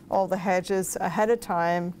buy all the hedges ahead of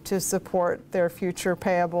time to support their future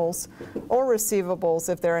payables or receivables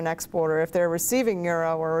if they're an exporter. If they're receiving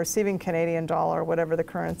euro or receiving Canadian dollar, whatever the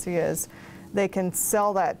currency is, they can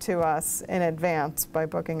sell that to us in advance by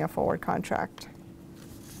booking a forward contract.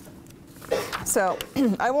 So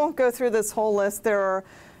I won't go through this whole list. There are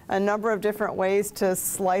a number of different ways to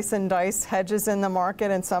slice and dice hedges in the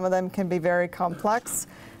market, and some of them can be very complex.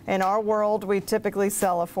 In our world, we typically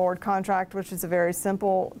sell a forward contract, which is a very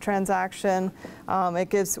simple transaction. We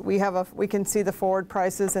can see the forward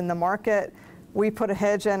prices in the market. We put a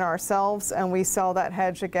hedge in ourselves, and we sell that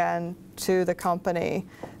hedge again to the company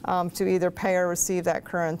to either pay or receive that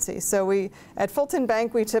currency. So at Fulton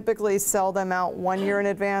Bank, we typically sell them out 1 year in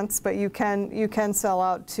advance, but you can sell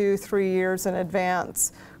out 2-3 years in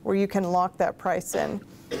advance, where you can lock that price in.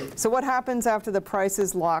 So what happens after the price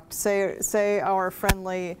is locked? Say our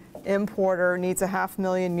friendly importer needs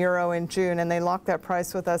 €500,000 in June, and they lock that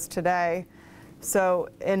price with us today. So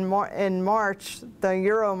in March, the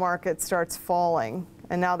euro market starts falling,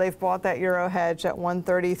 and now they've bought that euro hedge at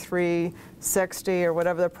 133.60 or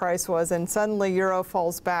whatever the price was, and suddenly euro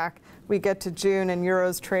falls back. We get to June, and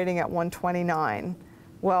euro's trading at 129.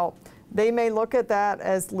 Well, they may look at that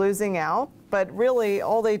as losing out, but really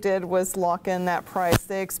all they did was lock in that price.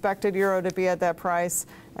 They expected euro to be at that price,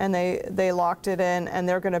 and they locked it in, and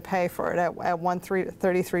they're going to pay for it at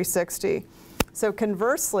 133.60. So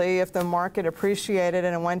conversely, if the market appreciated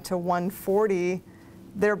and it went to 140,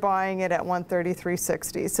 they're buying it at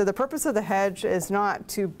 133.60. So the purpose of the hedge is not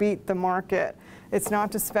to beat the market. It's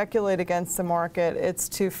not to speculate against the market. It's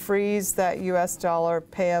to freeze that US dollar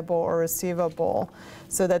payable or receivable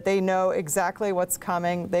so that they know exactly what's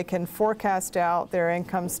coming. They can forecast out their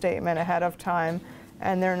income statement ahead of time,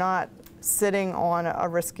 and they're not sitting on a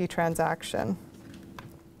risky transaction.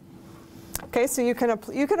 Okay, so you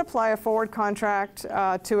can apply a forward contract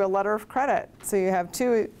to a letter of credit. So you have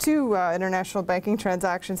two international banking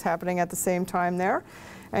transactions happening at the same time there.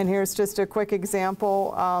 And here's just a quick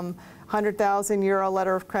example. €100,000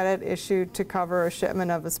 letter of credit issued to cover a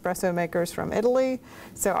shipment of espresso makers from Italy.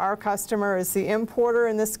 So our customer is the importer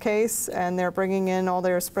in this case, and they're bringing in all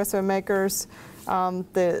their espresso makers.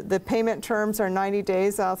 The payment terms are 90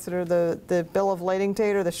 days after the bill of lading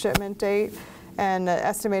date or the shipment date, and the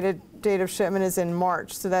estimated date of shipment is in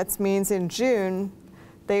March. So that means in June,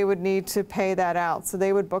 they would need to pay that out. So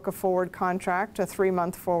they would book a forward contract, a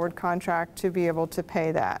 3-month forward contract, to be able to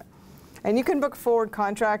pay that. And you can book a forward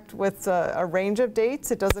contract with a range of dates.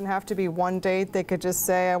 It doesn't have to be one date. They could just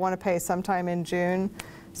say, I want to pay sometime in June.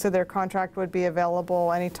 So their contract would be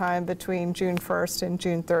available anytime between June 1st and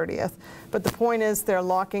June 30th. But the point is they're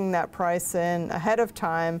locking that price in ahead of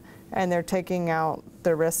time, and they're taking out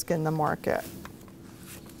the risk in the market.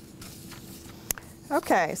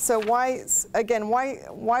 Okay, so why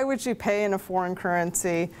would you pay in a foreign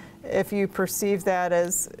currency if you perceive that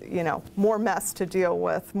as, more mess to deal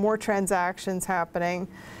with, more transactions happening?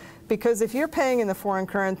 Because if you're paying in the foreign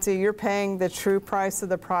currency, you're paying the true price of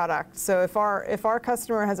the product. So if our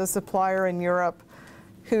customer has a supplier in Europe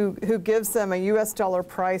who gives them a US dollar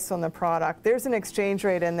price on the product, there's an exchange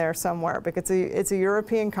rate in there somewhere, because it's a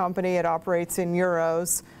European company, it operates in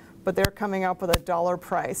euros, but they're coming up with a dollar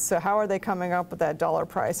price. So how are they coming up with that dollar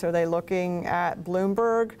price? Are they looking at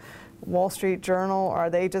Bloomberg, Wall Street Journal?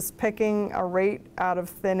 Are they just picking a rate out of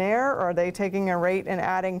thin air, or are they taking a rate and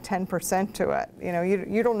adding 10% to it?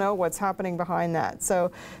 You don't know what's happening behind that.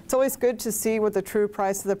 So it's always good to see what the true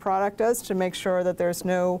price of the product is to make sure that there's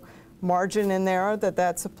no margin in there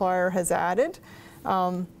that supplier has added.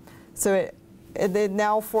 It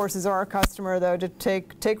now forces our customer, though, to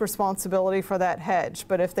take responsibility for that hedge.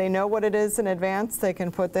 But if they know what it is in advance, they can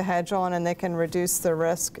put the hedge on, and they can reduce the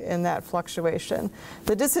risk in that fluctuation.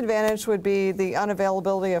 The disadvantage would be the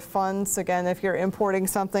unavailability of funds. Again, if you're importing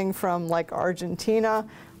something from like Argentina,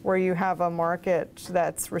 where you have a market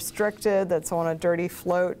that's restricted, that's on a dirty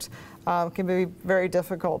float, it can be very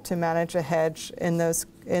difficult to manage a hedge in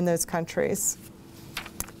those countries.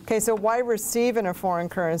 Okay, so why receive in a foreign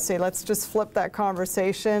currency? Let's just flip that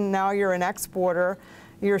conversation. Now you're an exporter.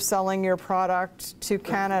 You're selling your product to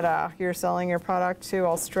Canada. You're selling your product to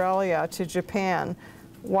Australia, to Japan.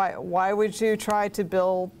 Why would you try to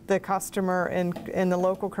bill the customer in the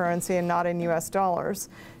local currency and not in US dollars?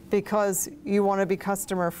 Because you want to be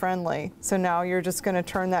customer friendly. So now you're just going to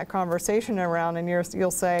turn that conversation around, and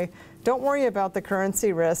you'll say, don't worry about the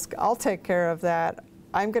currency risk. I'll take care of that.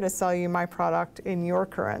 I'm going to sell you my product in your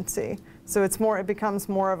currency. So it becomes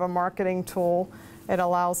more of a marketing tool. It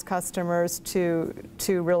allows customers to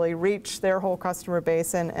really reach their whole customer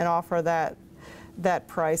base and offer that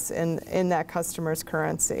price in that customer's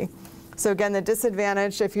currency. So again, the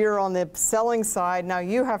disadvantage, if you're on the selling side, now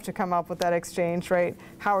you have to come up with that exchange rate.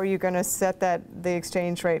 How are you going to set the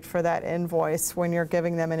exchange rate for that invoice when you're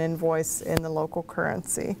giving them an invoice in the local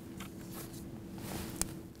currency?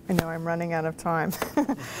 I know I'm running out of time.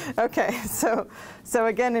 Okay, so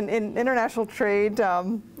again, in international trade,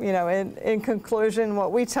 you know, in conclusion,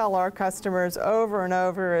 what we tell our customers over and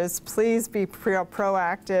over is please be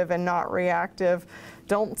proactive and not reactive.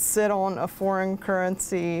 Don't sit on a foreign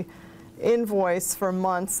currency invoice for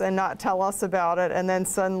months and not tell us about it and then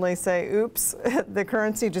suddenly say, oops, the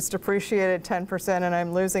currency just appreciated 10% and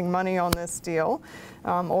I'm losing money on this deal.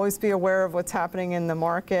 Always be aware of what's happening in the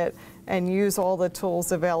market and use all the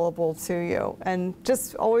tools available to you. And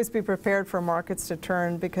just always be prepared for markets to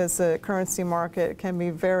turn, because the currency market can be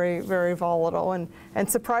very, very volatile and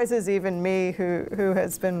surprises even me who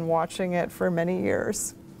has been watching it for many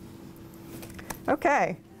years.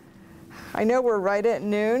 Okay. I know we're right at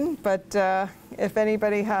noon, but if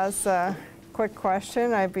anybody has a quick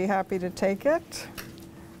question, I'd be happy to take it.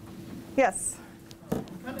 Yes? I'm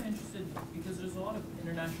kind of interested because there's a lot of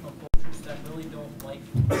international cultures that really don't like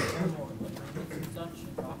formal agreements and such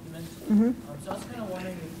and documents. So I was kind of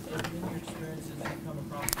wondering if in your experiences you've come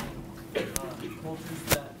across any cultures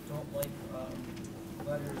that don't like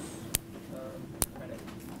letters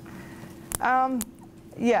credit.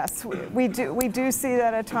 Yes, we do see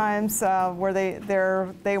that at times where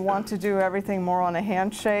they want to do everything more on a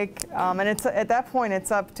handshake, and it's at that point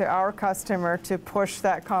it's up to our customer to push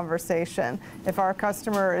that conversation. If our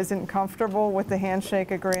customer isn't comfortable with the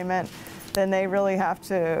handshake agreement, then they really have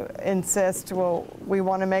to insist, well, we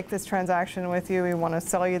want to make this transaction with you, we want to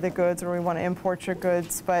sell you the goods, or we want to import your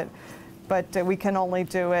goods, but we can only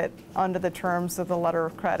do it under the terms of the letter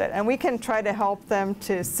of credit. And we can try to help them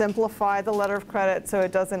to simplify the letter of credit so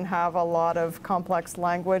it doesn't have a lot of complex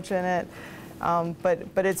language in it.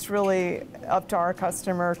 But it's really up to our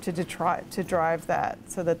customer to try to drive that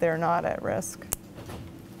so that they're not at risk.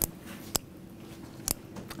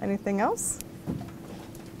 Anything else?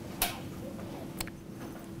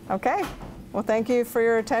 Okay. Well, thank you for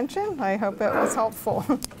your attention. I hope it was helpful.